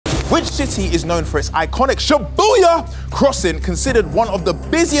Which city is known for its iconic Shibuya crossing, considered one of the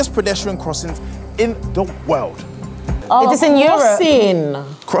busiest pedestrian crossings in the world? Oh, is this in Europe?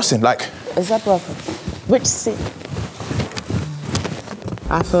 Crossing, like... Is that proper? Which city?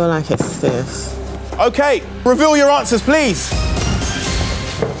 I feel like it's this. Okay, reveal your answers, please.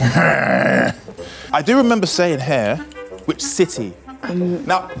 I do remember saying here, which city?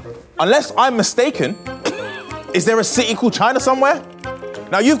 Now, unless I'm mistaken, is there a city called China somewhere?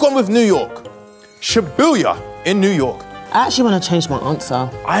 Now, you've gone with New York. Shibuya in New York. I actually want to change my answer.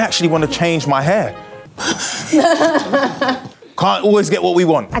 I actually want to change my hair. Can't always get what we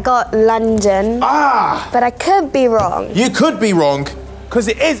want. I got London. Ah! But I could be wrong. You could be wrong, because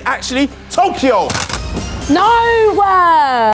it is actually Tokyo. No way!